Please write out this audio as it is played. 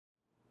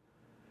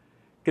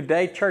Good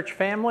day, church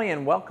family,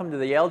 and welcome to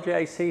the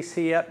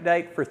LJCC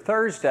update for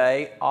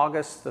Thursday,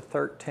 August the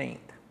 13th.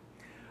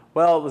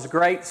 Well, it was a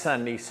great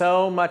Sunday.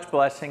 So much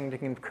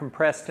blessing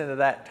compressed into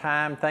that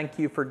time. Thank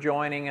you for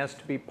joining us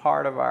to be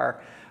part of our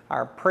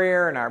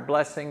prayer and our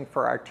blessing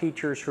for our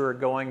teachers who are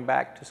going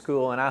back to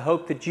school. And I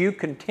hope that you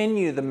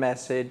continue the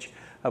message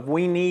of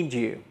we need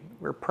you.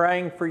 We're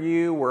praying for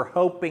you. We're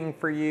hoping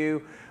for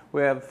you.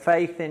 We have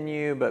faith in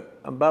you, but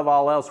above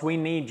all else, we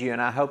need you.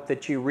 And I hope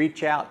that you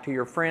reach out to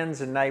your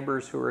friends and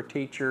neighbors who are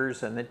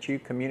teachers and that you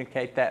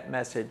communicate that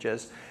message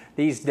as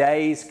these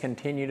days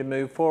continue to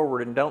move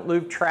forward. And don't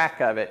lose track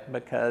of it,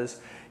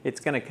 because it's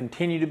going to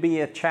continue to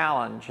be a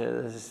challenge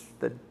as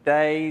the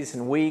days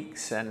and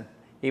weeks and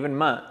even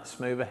months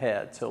move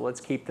ahead. So let's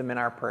keep them in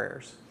our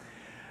prayers.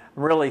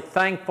 I'm really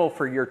thankful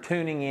for your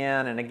tuning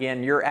in and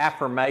again your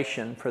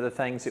affirmation for the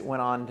things that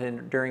went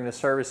on during the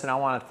service. And I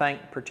want to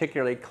thank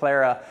particularly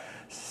Clara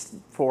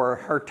for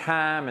her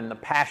time and the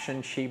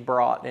passion she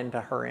brought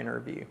into her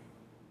interview.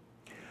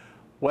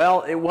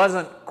 Well, it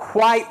wasn't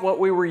quite what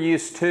we were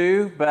used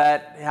to,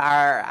 but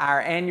our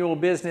annual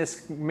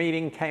business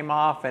meeting came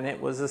off and it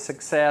was a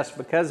success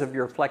because of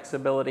your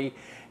flexibility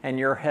and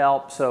your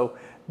help. So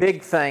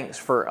big thanks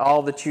for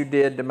all that you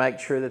did to make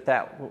sure that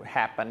that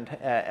happened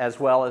as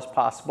well as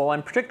possible,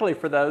 and particularly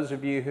for those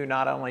of you who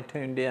not only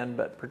tuned in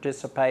but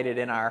participated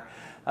in our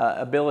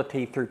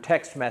ability through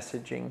text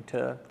messaging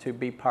to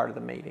be part of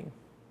the meeting.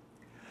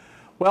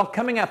 Well,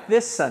 coming up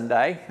this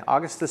Sunday,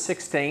 August the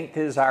 16th,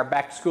 is our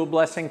back to school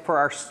blessing for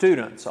our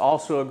students,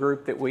 also a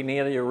group that we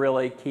need to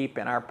really keep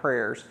in our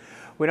prayers.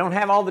 We don't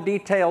have all the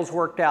details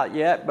worked out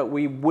yet, but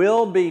we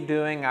will be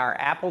doing our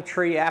apple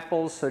tree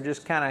apples, so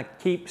just kind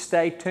of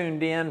stay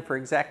tuned in for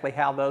exactly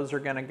how those are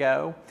going to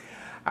go.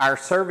 Our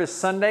service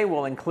Sunday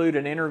will include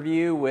an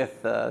interview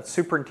with the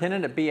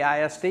superintendent at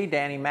BISD,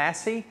 Danny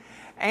Massey,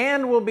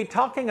 and we'll be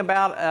talking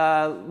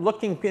about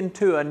looking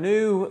into a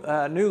new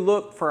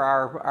look for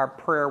our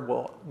prayer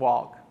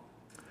walk.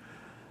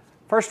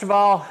 First of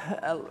all,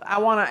 I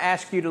want to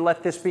ask you to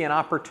let this be an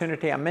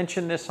opportunity. I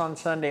mentioned this on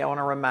Sunday. I want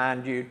to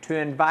remind you to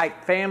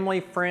invite family,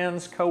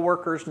 friends,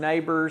 co-workers,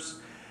 neighbors.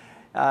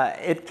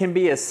 It can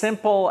be as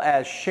simple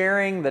as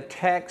sharing the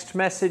text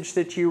message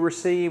that you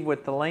receive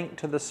with the link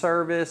to the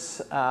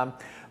service.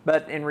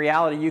 But in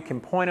reality, you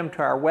can point them to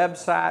our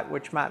website,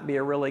 which might be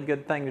a really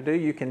good thing to do.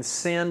 You can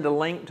send a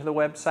link to the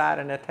website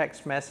in a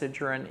text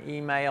message or an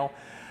email.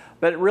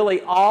 But really,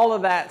 all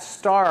of that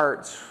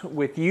starts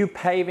with you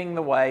paving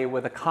the way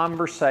with a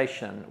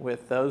conversation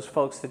with those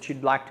folks that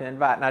you'd like to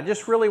invite. And I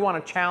just really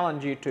want to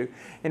challenge you to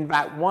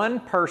invite one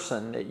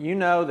person that you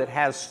know that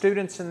has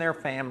students in their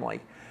family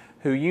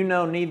who you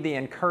know need the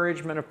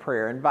encouragement of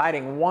prayer.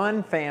 Inviting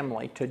one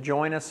family to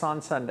join us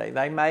on Sunday.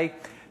 They may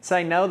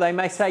say no, they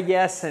may say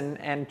yes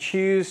and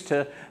choose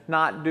to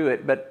not do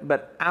it.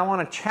 But I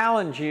want to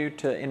challenge you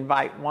to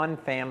invite one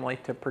family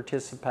to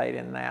participate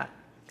in that.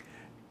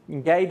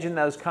 Engage in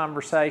those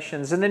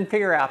conversations and then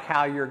figure out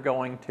how you're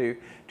going to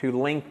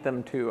link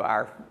them to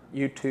our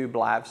YouTube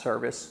live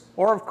service.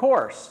 Or of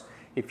course,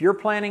 if you're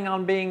planning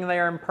on being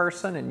there in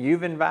person and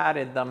you've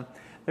invited them,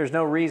 there's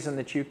no reason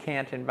that you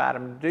can't invite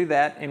them to do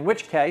that, in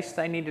which case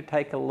they need to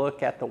take a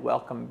look at the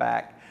welcome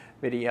back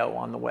video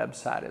on the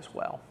website as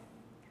well.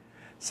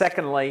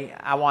 Secondly,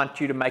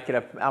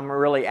 I'm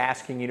really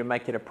asking you to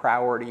make it a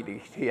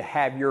priority to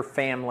have your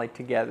family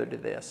together to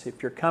this.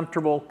 If you're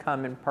comfortable,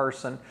 come in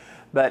person.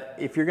 But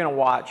if you're going to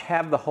watch,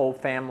 have the whole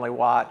family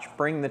watch,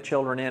 bring the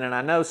children in. And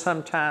I know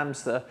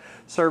sometimes the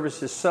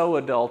service is so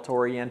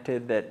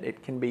adult-oriented that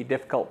it can be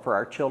difficult for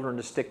our children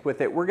to stick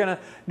with it. We're going to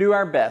do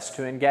our best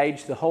to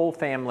engage the whole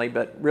family,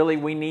 but really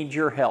we need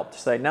your help to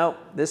say, no,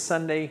 this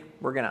Sunday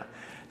we're going to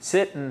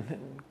sit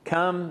and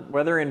come,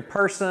 whether in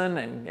person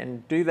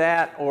and do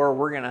that, or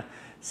we're going to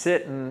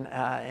sit and,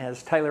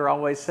 as Taylor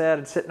always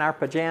said, sit in our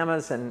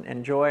pajamas and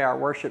enjoy our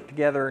worship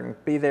together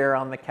and be there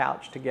on the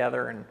couch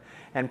together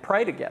and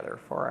pray together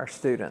for our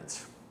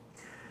students.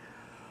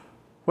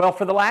 Well,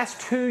 for the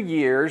last 2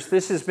 years,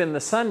 this has been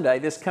the Sunday,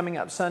 this coming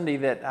up Sunday,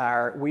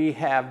 that we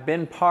have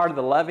been part of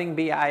the Loving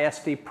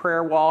BISD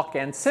prayer walk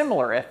and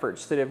similar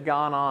efforts that have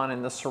gone on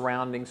in the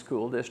surrounding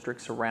school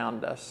districts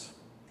around us.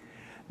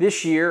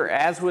 This year,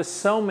 as with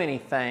so many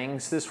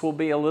things, this will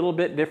be a little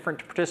bit different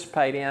to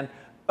participate in,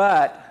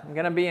 but I'm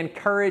going to be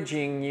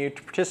encouraging you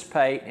to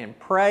participate in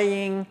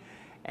praying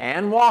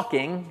and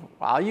walking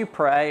while you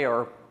pray,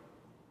 or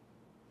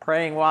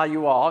praying while you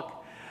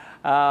walk,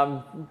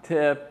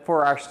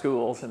 for our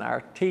schools and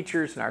our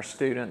teachers and our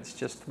students,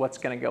 just what's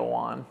going to go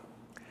on.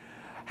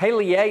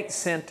 Haley Yates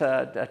sent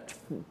a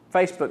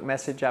Facebook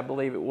message, I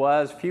believe it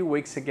was, a few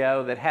weeks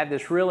ago that had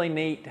this really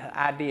neat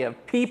idea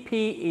of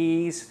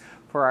PPEs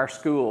for our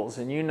schools.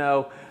 And you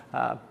know,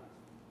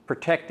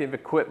 protective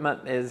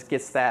equipment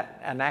gets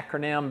that an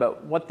acronym,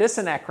 but what this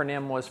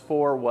acronym was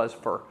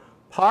for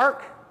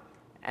park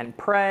and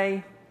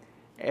pray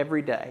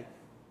every day.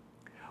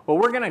 Well,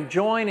 we're going to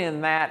join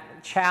in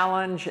that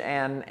challenge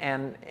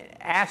and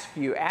ask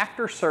you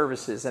after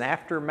services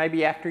and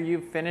maybe after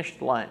you've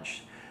finished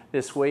lunch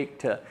this week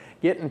to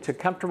get into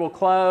comfortable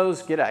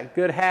clothes, get a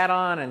good hat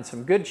on and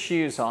some good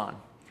shoes on.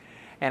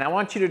 And I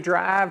want you to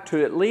drive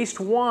to at least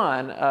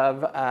one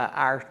of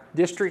our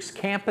district's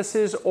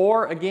campuses,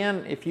 or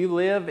again, if you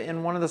live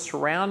in one of the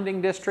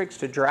surrounding districts,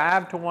 to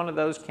drive to one of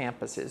those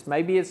campuses.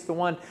 Maybe it's the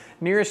one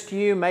nearest to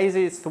you,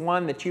 maybe it's the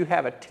one that you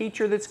have a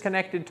teacher that's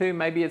connected to,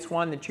 maybe it's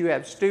one that you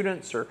have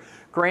students or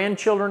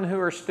grandchildren who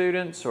are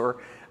students,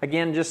 or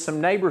again, just some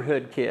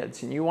neighborhood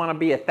kids, and you want to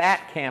be at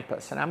that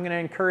campus. And I'm going to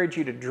encourage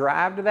you to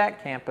drive to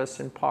that campus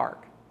and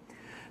park.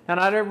 Now,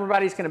 not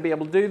everybody's going to be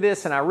able to do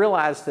this, and I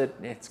realize that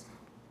it's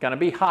going to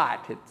be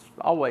hot. It's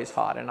always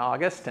hot in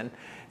August, and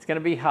it's going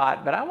to be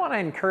hot. But I want to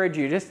encourage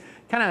you, just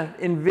kind of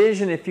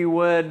envision, if you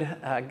would,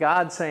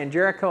 God saying,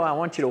 Jericho, I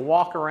want you to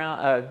walk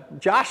around,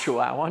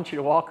 Joshua, I want you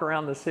to walk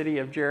around the city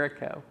of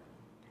Jericho.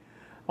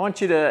 I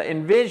want you to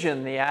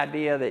envision the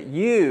idea that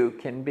you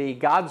can be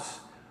God's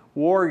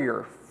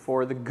warrior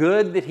for the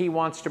good that He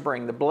wants to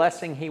bring, the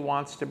blessing He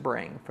wants to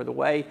bring, for the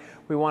way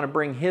we want to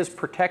bring His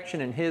protection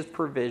and His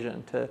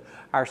provision to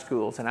our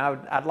schools. And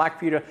I'd like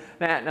for you to,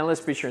 now let's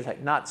be sure and say,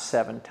 not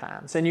 7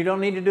 times. And you don't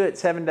need to do it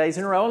 7 days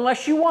in a row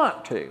unless you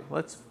want to.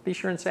 Let's be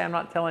sure and say, I'm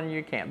not telling you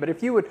you can't. But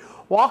if you would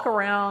walk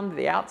around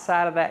the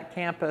outside of that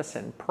campus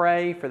and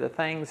pray for the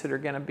things that are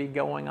going to be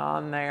going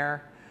on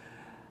there.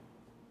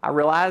 I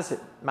realize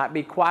it might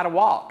be quite a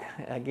walk.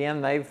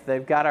 Again,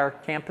 they've got our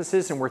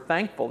campuses, and we're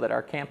thankful that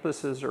our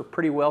campuses are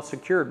pretty well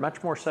secured,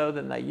 much more so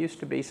than they used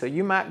to be. So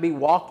you might be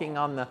walking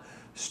on the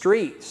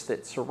streets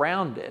that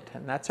surround it,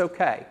 and that's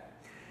okay.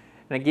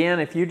 And again,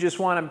 if you just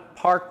want to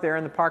park there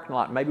in the parking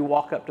lot, maybe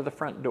walk up to the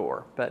front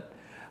door. But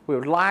we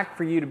would like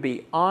for you to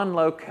be on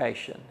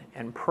location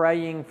and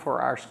praying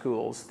for our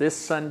schools this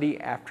Sunday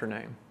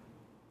afternoon.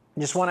 I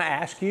just want to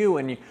ask you,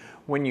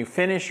 when you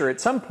finish, or at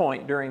some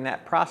point during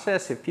that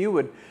process, if you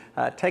would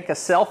take a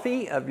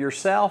selfie of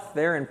yourself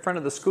there in front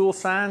of the school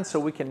sign so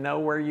we can know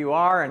where you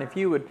are. And if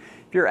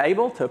you're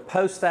able to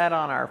post that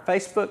on our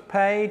Facebook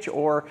page,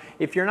 or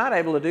if you're not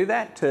able to do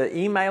that, to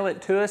email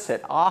it to us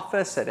at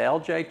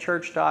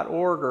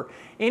office@ljchurch.org, or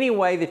any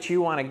way that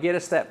you want to get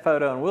us that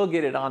photo, and we'll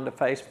get it onto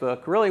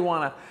Facebook. Really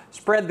want to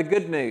spread the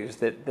good news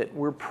that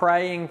we're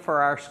praying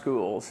for our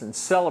schools and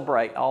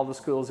celebrate all the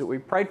schools that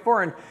we've prayed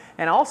for.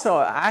 And also,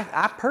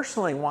 I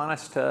personally want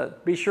us to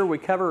be sure we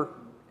cover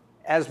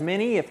as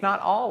many, if not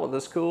all, of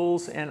the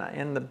schools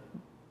in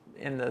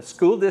the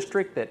school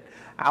district that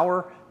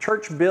our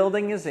church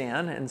building is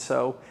in. And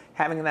so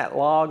having that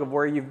log of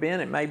where you've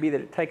been, it may be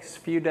that it takes a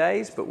few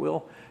days, but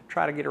we'll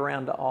try to get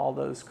around to all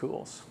those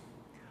schools.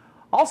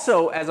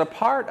 Also, as a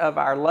part of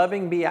our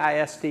Loving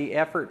BISD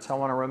efforts, I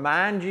want to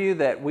remind you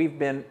that we've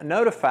been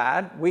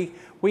notified. We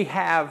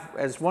have,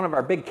 as one of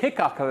our big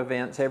kickoff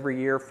events every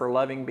year for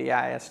Loving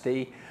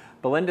BISD,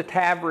 Belinda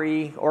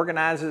Tavry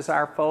organizes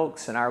our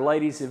folks, and our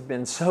ladies have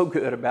been so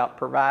good about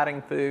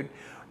providing food.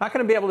 We're not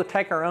going to be able to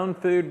take our own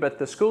food, but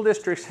the school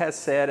district has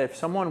said if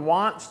someone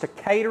wants to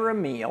cater a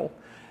meal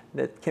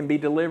that can be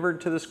delivered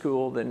to the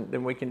school,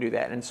 then we can do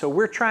that. And so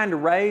we're trying to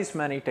raise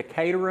money to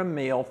cater a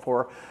meal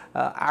for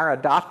our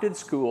adopted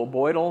school,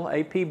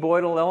 AP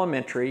Boydell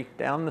Elementary,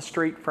 down the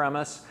street from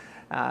us.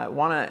 I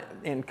want to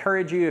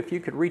encourage you, if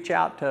you could reach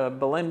out to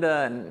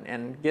Belinda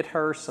and get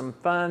her some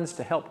funds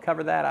to help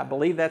cover that. I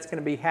believe that's going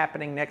to be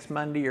happening next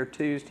Monday or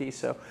Tuesday,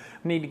 so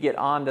we need to get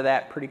on to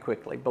that pretty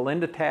quickly.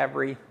 Belinda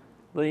Tavry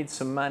needs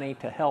some money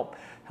to help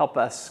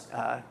us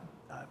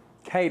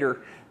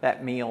cater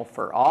that meal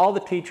for all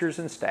the teachers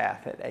and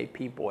staff at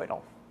AP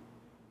Boydell.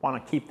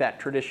 Want to keep that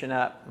tradition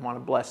up, want to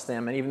bless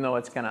them, and even though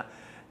it's going to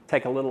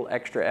take a little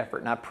extra effort,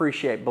 and I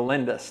appreciate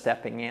Belinda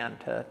stepping in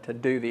to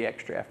do the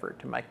extra effort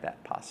to make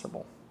that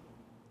possible.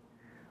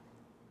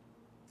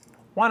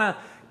 Want to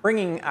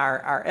bringing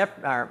our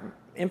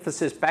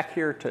emphasis back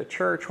here to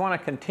church. Want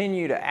to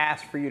continue to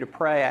ask for you to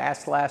pray. I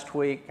asked last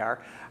week.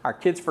 Our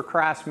Kids for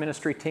Christ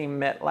ministry team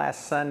met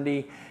last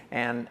Sunday,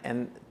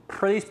 and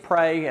please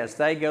pray as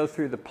they go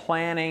through the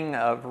planning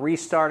of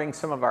restarting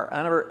some of our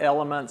other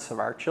elements of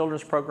our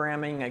children's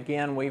programming.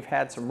 Again, we've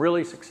had some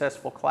really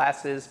successful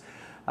classes.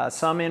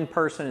 Some in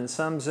person and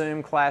some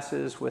Zoom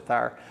classes with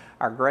our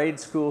grade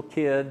school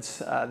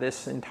kids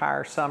this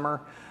entire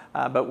summer.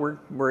 But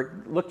we're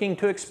looking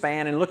to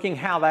expand and looking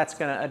how that's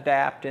going to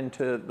adapt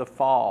into the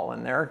fall.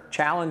 And there are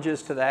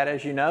challenges to that,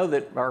 as you know,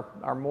 that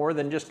are more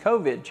than just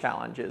COVID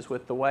challenges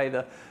with the way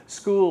the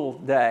school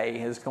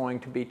day is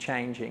going to be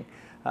changing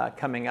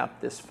coming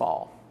up this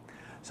fall.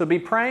 So be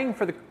praying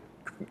for the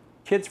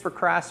Kids for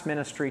Christ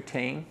ministry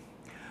team.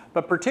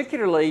 But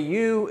particularly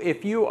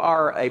if you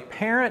are a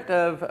parent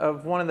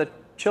of one of the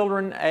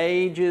children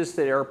ages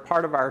that are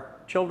part of our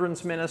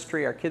children's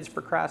ministry, our Kids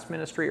for Christ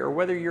ministry, or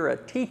whether you're a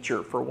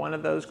teacher for one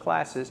of those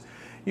classes,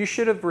 you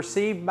should have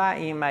received by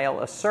email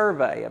a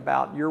survey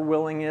about your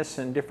willingness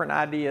and different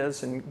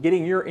ideas and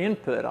getting your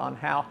input on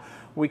how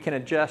we can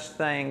adjust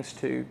things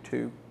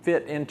to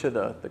fit into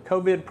the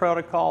COVID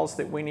protocols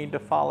that we need to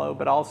follow,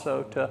 but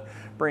also to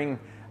bring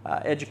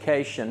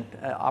education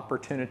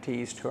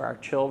opportunities to our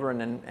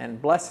children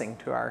and blessing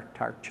to our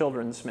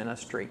children's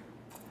ministry.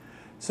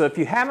 So if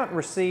you haven't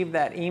received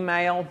that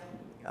email,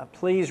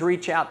 please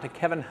reach out to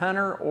Kevin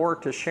Hunter or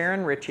to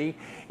Sharon Ritchie.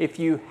 If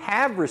you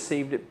have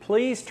received it,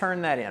 please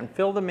turn that in.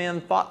 Fill them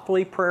in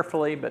thoughtfully,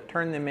 prayerfully, but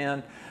turn them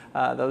in,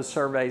 those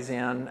surveys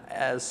in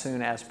as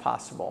soon as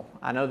possible.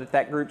 I know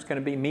that group's going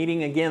to be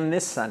meeting again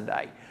this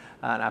Sunday,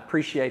 and I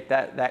appreciate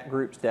that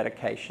group's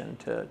dedication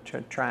to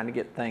trying to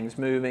get things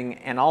moving,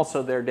 and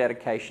also their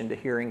dedication to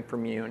hearing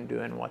from you and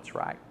doing what's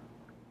right.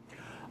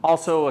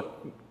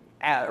 Also,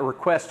 a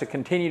request to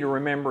continue to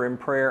remember in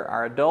prayer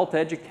our adult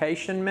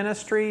education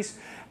ministries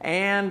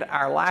and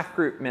our life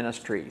group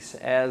ministries,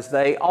 as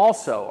they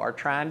also are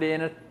trying to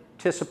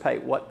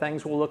anticipate what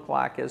things will look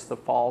like as the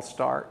fall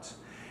starts.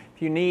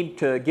 If you need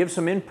to give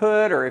some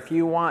input, or if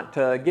you want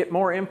to get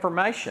more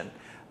information,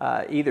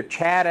 either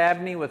Chad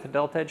Abney with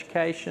adult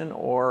education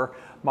or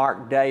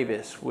Mark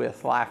Davis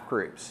with life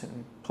groups.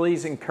 And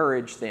please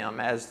encourage them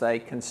as they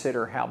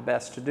consider how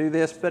best to do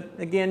this. But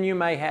again, you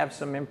may have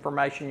some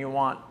information you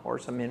want or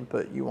some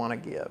input you want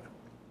to give.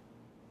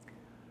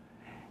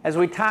 As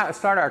we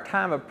start our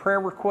time of prayer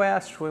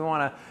requests, we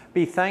want to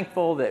be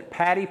thankful that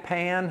Patty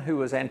Pan, who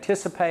was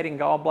anticipating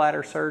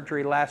gallbladder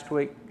surgery last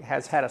week,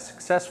 has had a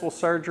successful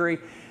surgery,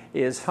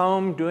 is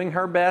home doing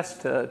her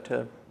best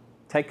to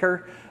take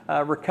her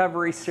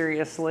recovery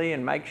seriously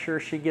and make sure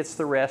she gets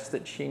the rest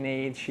that she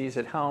needs. She's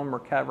at home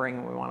recovering,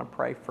 and we want to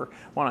pray for.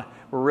 We're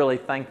really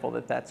thankful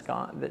that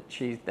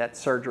that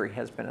surgery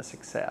has been a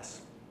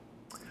success.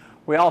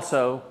 We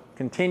also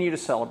continue to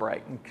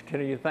celebrate and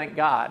continue to thank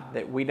God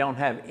that we don't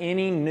have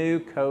any new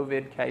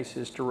COVID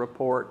cases to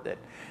report that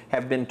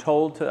have been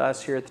told to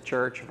us here at the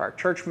church of our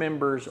church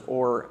members,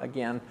 or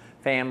again,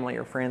 family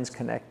or friends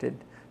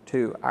connected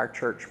to our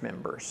church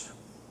members.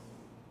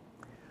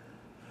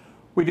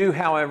 We do,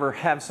 however,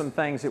 have some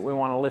things that we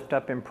want to lift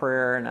up in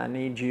prayer, and I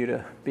need you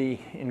to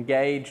be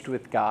engaged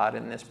with God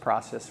in this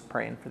process of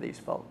praying for these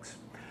folks.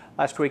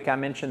 Last week I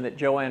mentioned that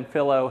Joanne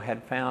Fillo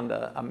had found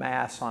a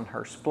mass on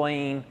her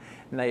spleen,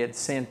 and they had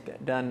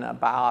done a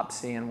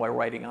biopsy and were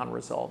waiting on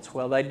results.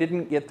 Well, they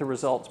didn't get the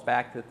results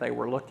back that they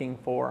were looking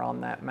for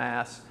on that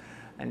mass.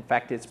 In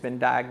fact, it's been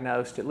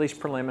diagnosed, at least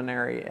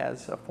preliminary,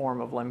 as a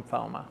form of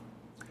lymphoma.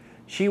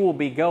 She will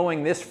be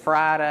going this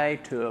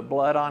Friday to a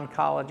blood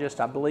oncologist,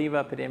 I believe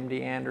up at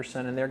MD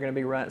Anderson, and they're going to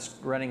be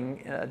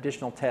running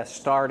additional tests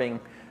starting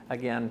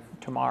again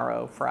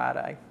tomorrow,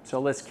 Friday.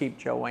 So let's keep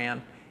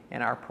Joanne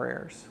in our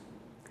prayers.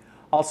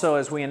 Also,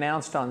 as we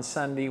announced on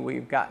Sunday,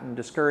 we've gotten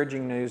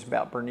discouraging news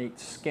about Bernice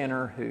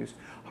Skinner, whose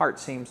heart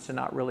seems to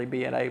not really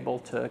be able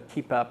to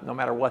keep up, no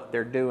matter what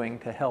they're doing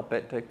to help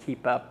it, to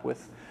keep up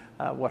with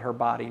what her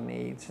body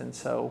needs. And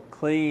so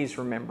please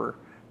remember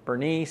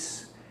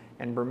Bernice,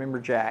 and remember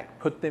Jack.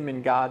 Put them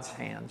in God's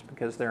hands,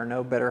 because there are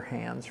no better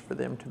hands for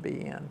them to be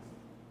in.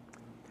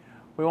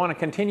 We want to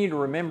continue to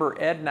remember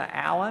Edna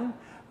Allen,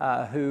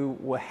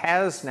 who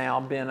has now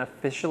been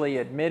officially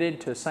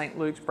admitted to St.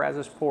 Luke's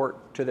Brazosport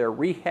to their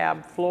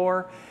rehab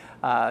floor.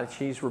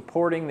 She's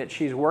reporting that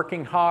she's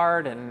working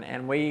hard,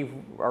 and we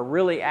are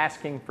really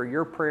asking for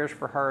your prayers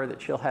for her,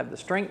 that she'll have the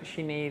strength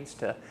she needs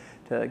to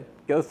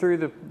go through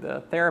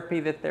the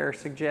therapy that they're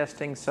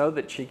suggesting, so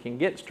that she can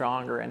get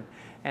stronger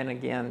and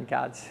again,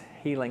 God's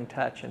healing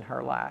touch in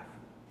her life.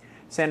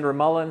 Sandra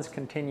Mullins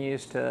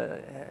continues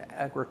to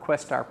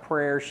request our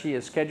prayers. She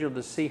is scheduled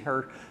to see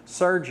her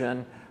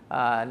surgeon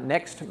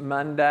next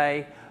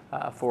Monday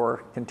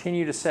for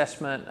continued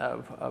assessment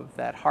of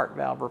that heart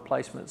valve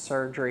replacement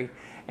surgery,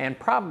 and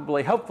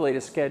hopefully to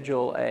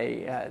schedule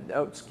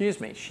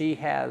she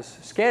has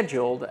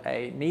scheduled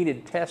a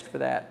needed test for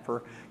that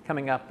for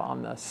coming up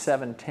on the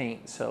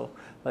 17th. So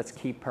let's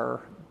keep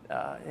her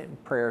in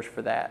prayers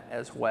for that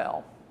as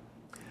well.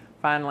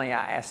 Finally,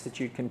 I ask that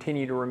you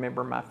continue to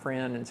remember my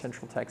friend in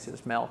Central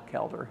Texas, Mel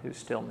Kelder, who's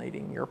still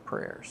needing your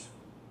prayers.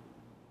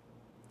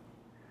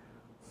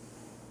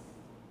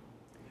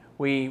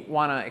 We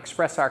want to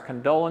express our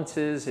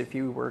condolences. If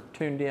you were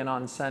tuned in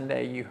on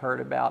Sunday, you heard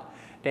about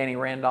Danny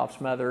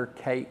Randolph's mother,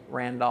 Kate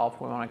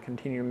Randolph. We want to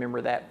continue to remember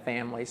that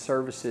family.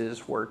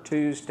 Services were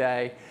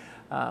Tuesday,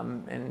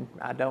 and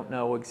I don't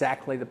know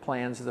exactly the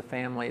plans of the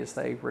family as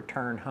they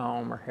return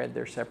home or head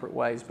their separate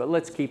ways, but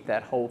let's keep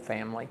that whole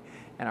family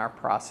in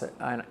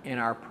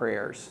our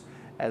prayers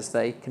as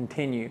they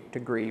continue to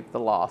grieve the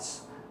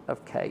loss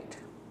of Kate.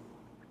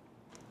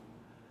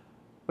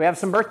 We have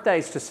some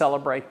birthdays to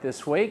celebrate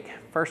this week.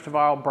 First of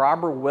all,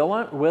 Barbara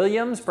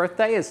Williams'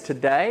 birthday is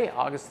today,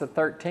 August the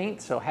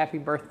 13th, so happy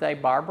birthday,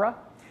 Barbara.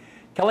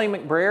 Kelly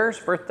McBrair's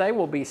birthday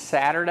will be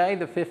Saturday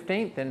the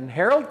 15th, and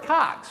Harold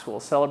Cox will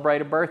celebrate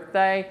a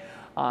birthday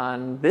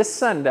on this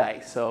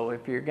Sunday. So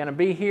if you're going to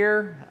be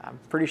here, I'm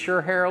pretty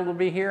sure Harold will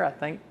be here. I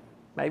think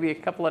maybe a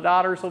couple of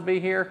daughters will be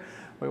here.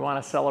 We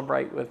want to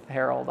celebrate with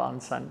Harold on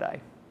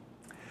Sunday.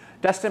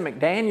 Dustin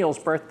McDaniel's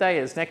birthday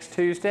is next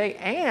Tuesday,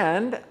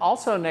 and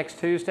also next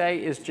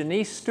Tuesday is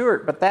Janice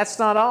Stewart. But that's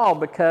not all,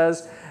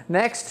 because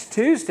next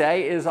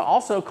Tuesday is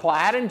also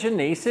Clyde and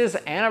Janice's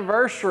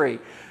anniversary.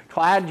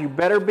 Clyde, you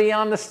better be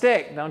on the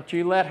stick. Don't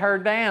you let her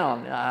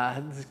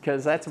down,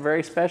 because that's a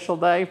very special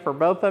day for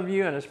both of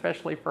you, and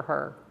especially for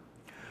her.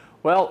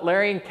 Well,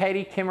 Larry and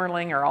Katie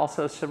Kimmerling are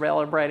also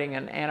celebrating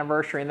an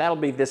anniversary, and that'll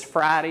be this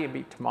Friday. It'll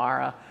be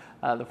tomorrow,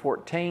 the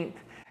 14th.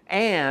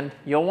 And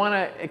you'll want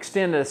to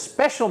extend a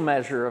special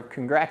measure of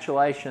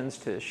congratulations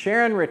to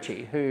Sharon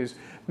Ritchie, who's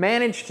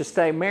managed to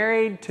stay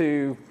married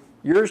to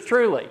yours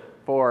truly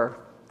for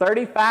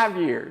 35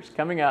 years,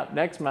 coming up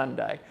next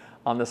Monday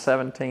on the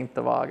 17th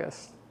of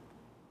August.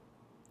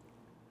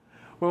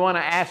 We want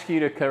to ask you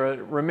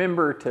to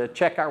remember to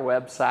check our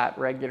website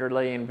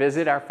regularly and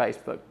visit our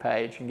Facebook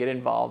page and get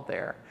involved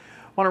there.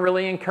 I want to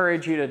really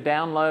encourage you to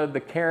download the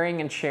Caring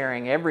and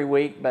Sharing every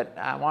week, but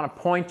I want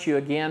to point you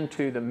again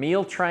to the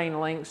meal train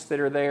links that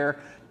are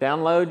there.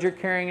 Download your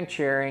Caring and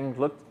Sharing.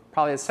 Look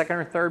probably the second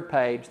or third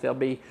page. There'll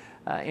be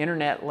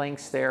internet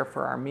links there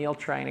for our meal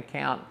train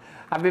account.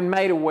 I've been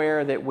made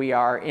aware that we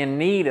are in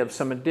need of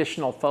some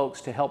additional folks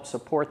to help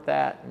support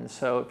that, and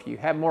so if you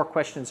have more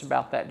questions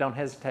about that, don't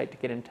hesitate to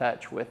get in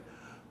touch with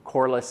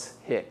Corliss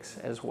Hicks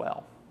as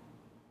well.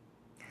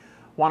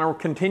 Want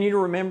to continue to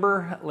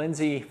remember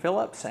Lindsay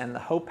Phillips and the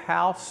Hope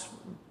House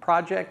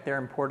project there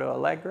in Porto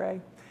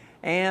Alegre.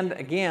 And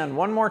again,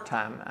 one more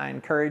time, I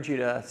encourage you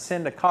to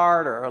send a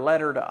card or a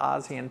letter to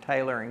Ozzie and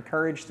Taylor.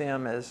 Encourage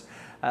them as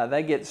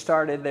they get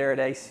started there at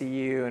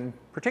ACU, and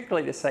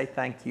particularly to say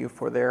thank you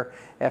for their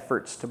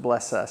efforts to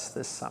bless us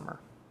this summer.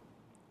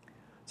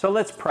 So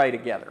let's pray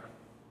together.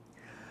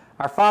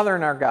 Our Father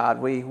and our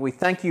God, we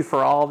thank you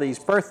for all these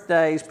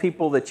birthdays,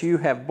 people that you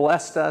have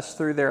blessed us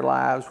through their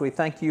lives. We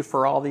thank you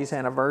for all these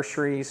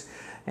anniversaries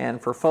and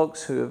for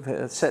folks who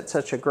have set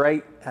such a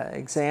great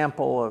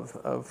example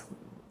of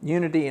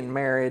unity in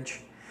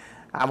marriage.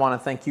 I want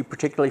to thank you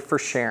particularly for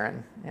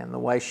Sharon and the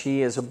way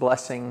she is a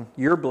blessing,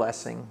 your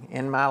blessing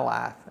in my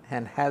life,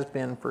 and has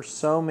been for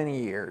so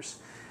many years.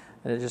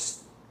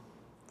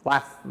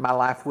 My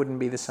life wouldn't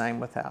be the same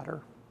without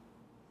her.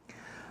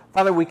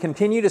 Father, we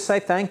continue to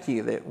say thank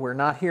you that we're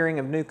not hearing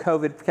of new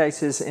COVID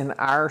cases in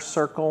our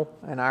circle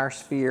and our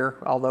sphere,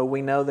 although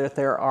we know that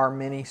there are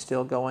many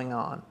still going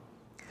on.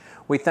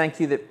 We thank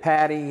you that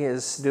Patty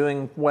is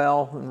doing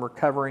well and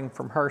recovering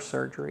from her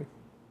surgery.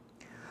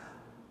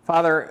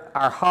 Father,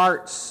 our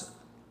hearts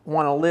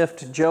want to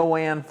lift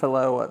Joanne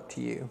Fillot up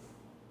to you.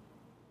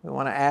 We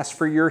want to ask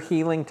for your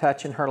healing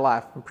touch in her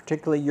life, and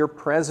particularly your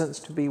presence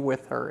to be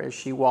with her as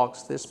she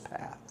walks this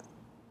path.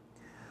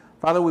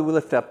 Father, we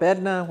lift up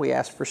Edna. We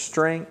ask for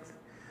strength.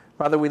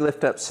 Father, we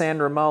lift up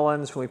Sandra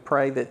Mullins. We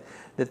pray that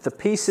the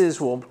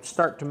pieces will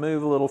start to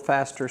move a little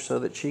faster so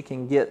that she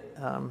can get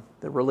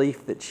the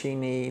relief that she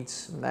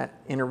needs and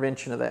that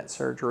intervention of that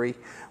surgery.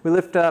 We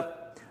lift up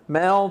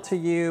Mel to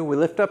you. We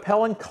lift up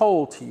Helen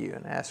Cole to you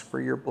and ask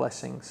for your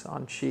blessings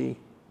on she.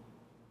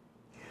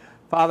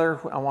 Father,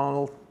 I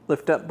want to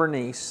lift up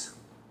Bernice.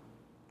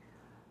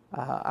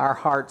 Our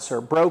hearts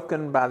are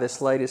broken by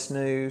this latest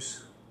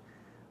news.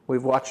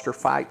 We've watched her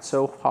fight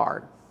so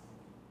hard.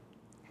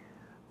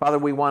 Father,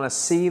 we want to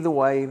see the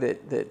way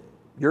that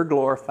you're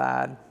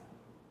glorified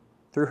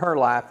through her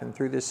life and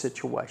through this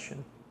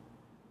situation.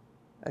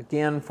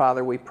 Again,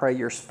 Father, we pray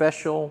your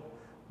special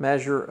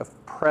measure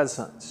of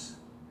presence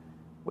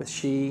with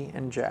she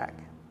and Jack.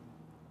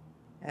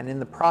 And in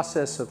the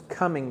process of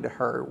coming to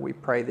her, we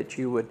pray that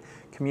you would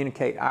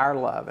communicate our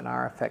love and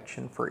our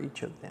affection for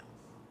each of them.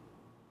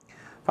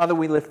 Father,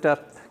 we lift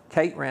up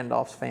Kate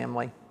Randolph's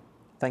family.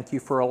 Thank you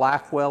for a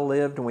life well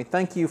lived, and we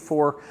thank you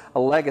for a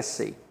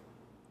legacy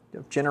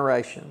of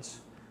generations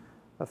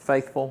of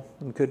faithful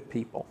and good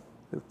people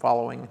who are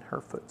following in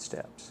her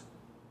footsteps.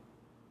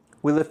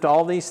 We lift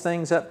all these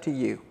things up to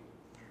you.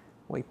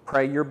 We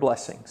pray your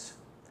blessings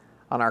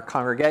on our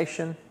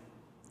congregation.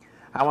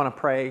 I want to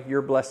pray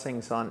your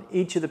blessings on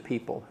each of the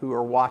people who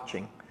are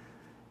watching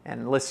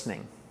and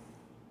listening.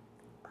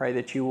 Pray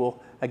that you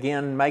will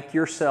again make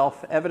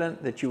yourself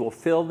evident, that you will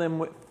fill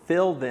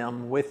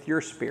them with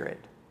your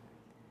Spirit,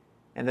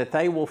 and that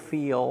they will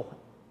feel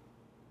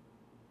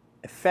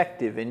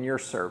effective in your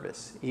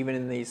service, even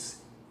in these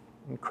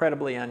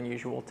incredibly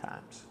unusual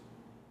times.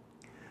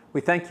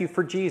 We thank you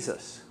for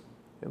Jesus,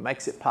 who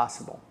makes it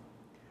possible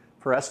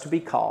for us to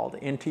be called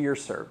into your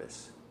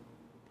service.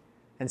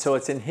 And so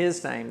it's in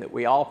his name that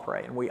we all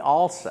pray, and we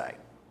all say,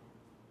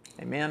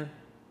 amen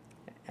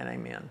and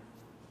amen.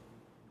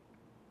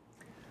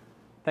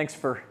 Thanks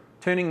for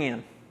tuning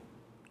in.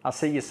 I'll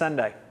see you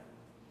Sunday.